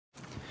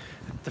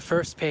The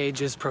first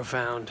page is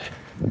profound.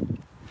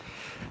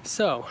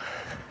 So,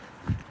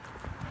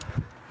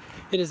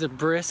 it is a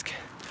brisk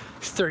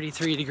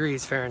 33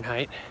 degrees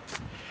Fahrenheit,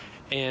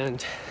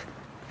 and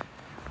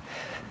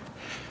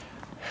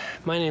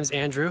my name's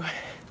Andrew,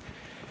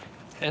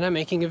 and I'm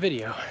making a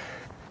video,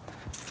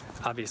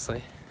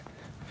 obviously.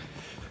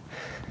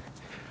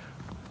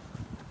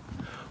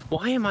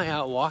 Why am I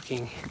out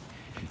walking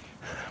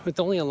with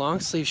only a long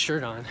sleeve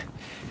shirt on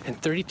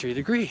and 33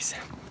 degrees?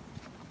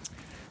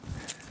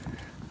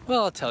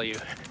 Well, I'll tell you.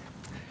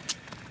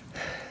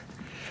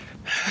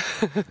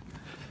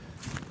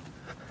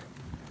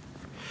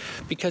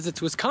 Because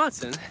it's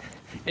Wisconsin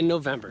in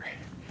November.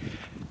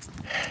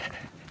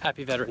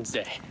 Happy Veterans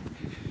Day.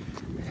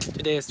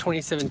 Today is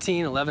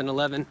 2017,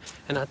 11/11,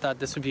 and I thought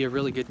this would be a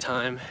really good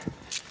time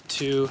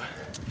to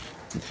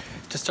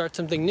start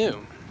something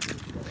new.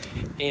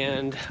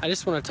 And I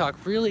just want to talk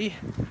really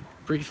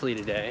briefly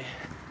today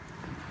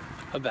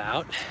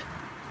about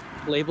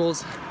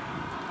labels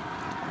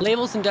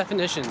and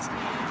definitions.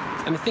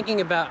 I've been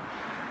thinking about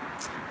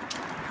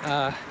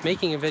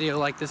making a video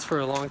like this for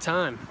a long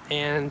time,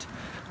 and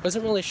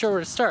wasn't really sure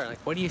where to start. Like,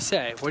 what do you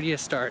say? Where do you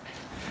start?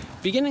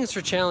 Beginnings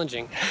are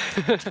challenging.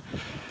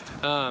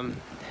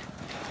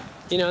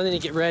 You know, and then you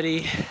get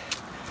ready,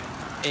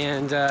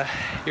 and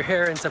your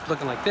hair ends up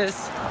looking like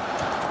this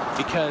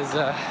because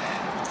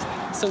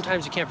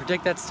sometimes you can't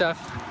predict that stuff,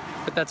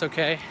 but that's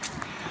okay.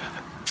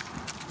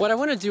 What I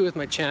want to do with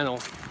my channel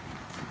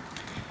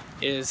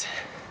is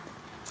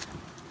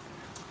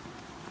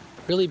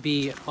really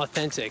be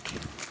authentic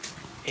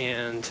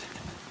and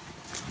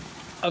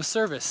of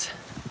service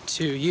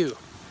to you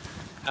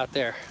out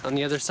there on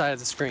the other side of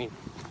the screen.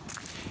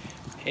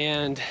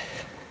 And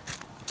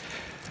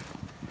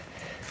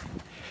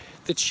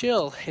the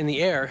chill in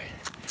the air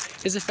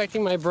is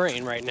affecting my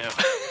brain right now.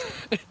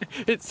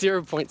 It's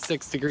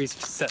 0.6 degrees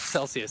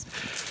Celsius.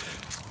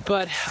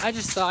 But I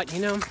just thought,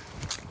 you know,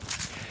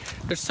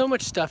 there's so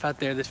much stuff out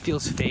there that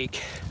feels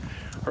fake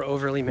or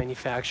overly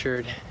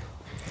manufactured,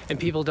 and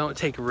people don't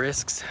take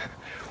risks,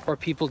 or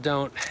people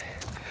don't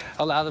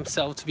allow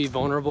themselves to be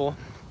vulnerable.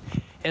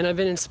 And I've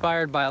been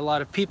inspired by a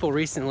lot of people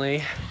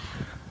recently,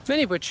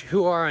 many of which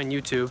who are on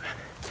YouTube,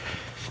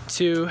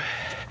 to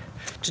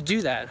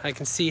do that. I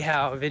can see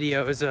how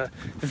video is a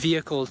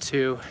vehicle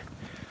to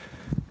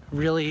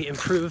really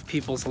improve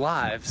people's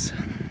lives.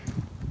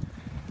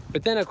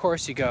 But then of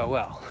course you go,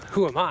 well,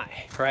 who am I,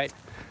 right?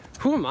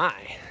 Who am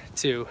I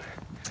to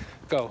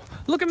go,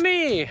 look at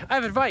me, I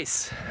have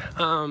advice.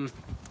 But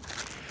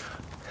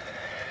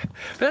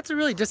that's a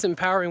really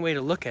disempowering way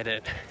to look at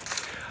it.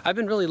 I've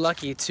been really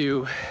lucky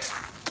to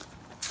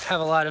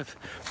have a lot of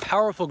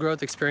powerful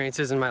growth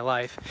experiences in my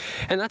life,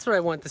 and that's what I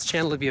want this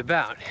channel to be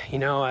about. You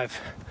know, I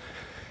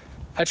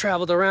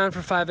traveled around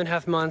for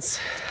 5.5 months,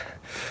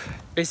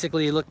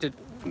 basically looked at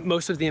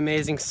most of the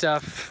amazing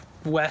stuff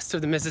west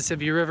of the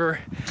Mississippi River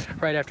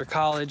right after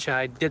college.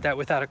 I did that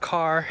without a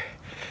car,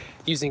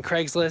 using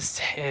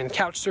Craigslist and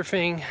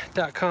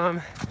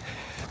couchsurfing.com.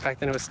 Back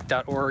then it was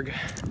 .org.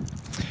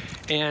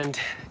 And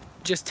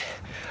just,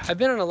 I've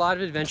been on a lot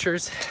of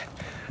adventures.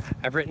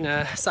 I've written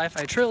a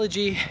sci-fi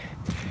trilogy.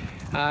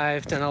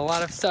 I've done a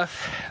lot of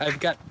stuff.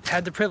 I've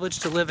had the privilege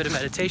to live at a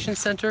meditation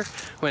center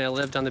when I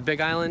lived on the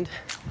Big Island,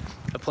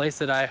 a place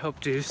that I hope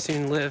to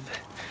soon live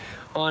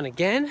on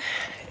again.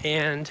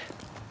 And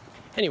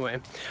anyway,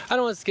 I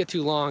don't want this to get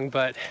too long,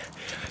 but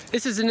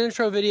this is an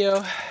intro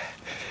video,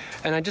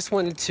 and I just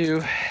wanted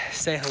to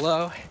say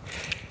hello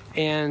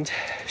and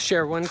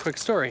share one quick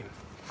story.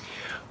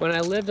 When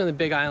I lived on the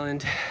Big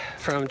Island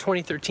from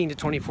 2013 to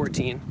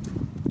 2014,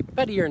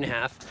 about a year and a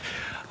half,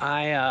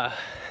 I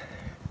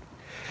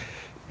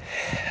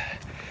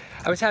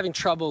was having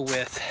trouble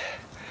with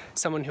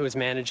someone who was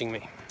managing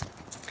me.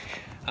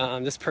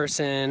 This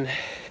person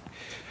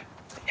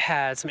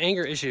had some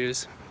anger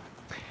issues,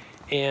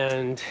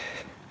 and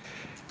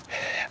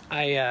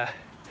I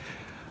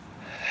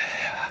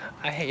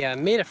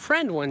made a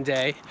friend one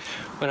day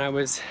when I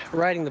was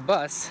riding the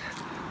bus,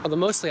 although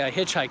mostly I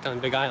hitchhiked on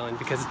Big Island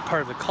because it's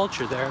part of the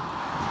culture there.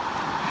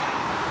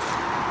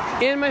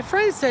 And my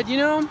friend said, you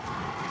know,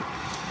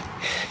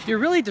 you're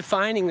really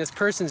defining this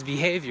person's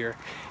behavior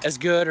as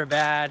good or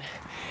bad.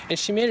 And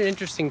she made an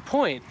interesting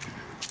point,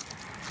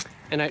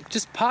 and it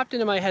just popped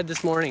into my head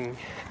this morning.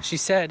 She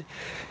said,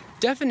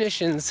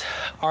 definitions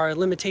are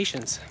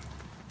limitations.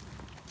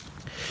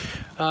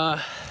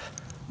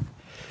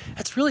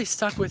 That's really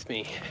stuck with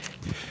me.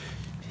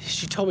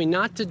 She told me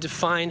not to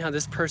define how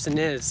this person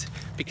is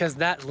because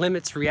that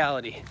limits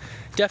reality.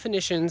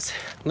 Definitions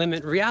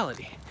limit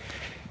reality.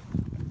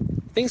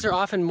 Things are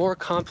often more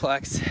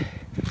complex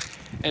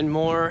and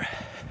more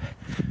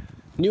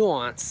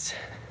nuanced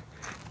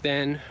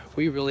than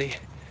we really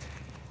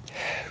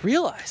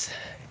realize.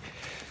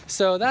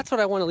 So that's what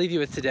I want to leave you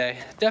with today.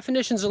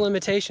 Definitions are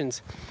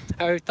limitations.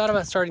 I thought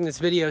about starting this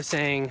video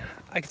saying,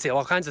 I could say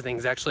all kinds of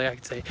things actually. I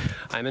could say,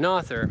 I'm an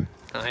author,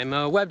 I'm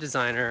a web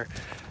designer,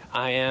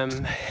 I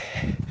am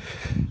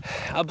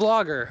a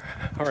blogger,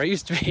 or I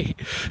used to be,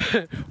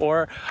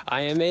 or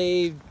I am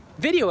a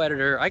video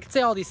editor, I could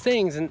say all these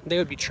things and they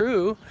would be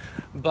true,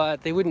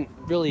 but they wouldn't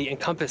really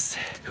encompass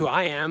who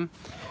I am.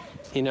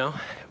 You know,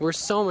 we're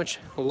so much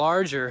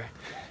larger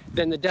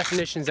than the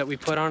definitions that we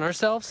put on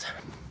ourselves.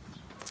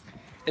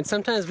 And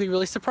sometimes we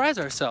really surprise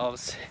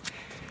ourselves.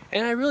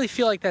 And I really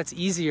feel like that's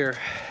easier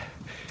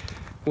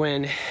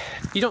when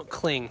you don't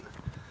cling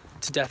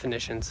to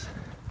definitions.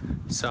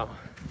 So,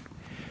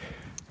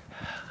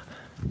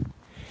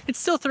 it's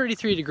still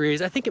 33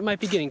 degrees. I think it might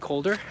be getting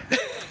colder.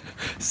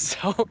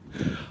 So,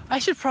 I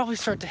should probably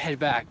start to head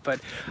back, but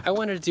I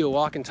wanted to do a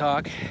walk and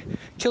talk.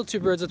 Kill two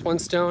birds with one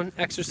stone.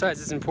 Exercise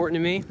is important to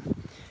me.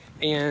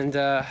 And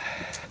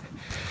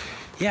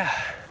yeah,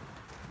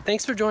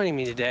 thanks for joining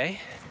me today.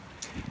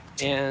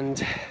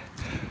 And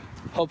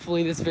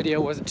hopefully this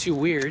video wasn't too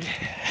weird.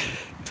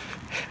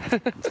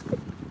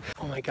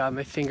 Oh my God,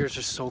 my fingers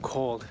are so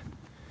cold.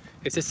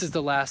 If this is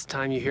the last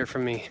time you hear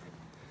from me,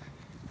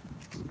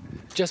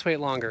 just wait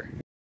longer.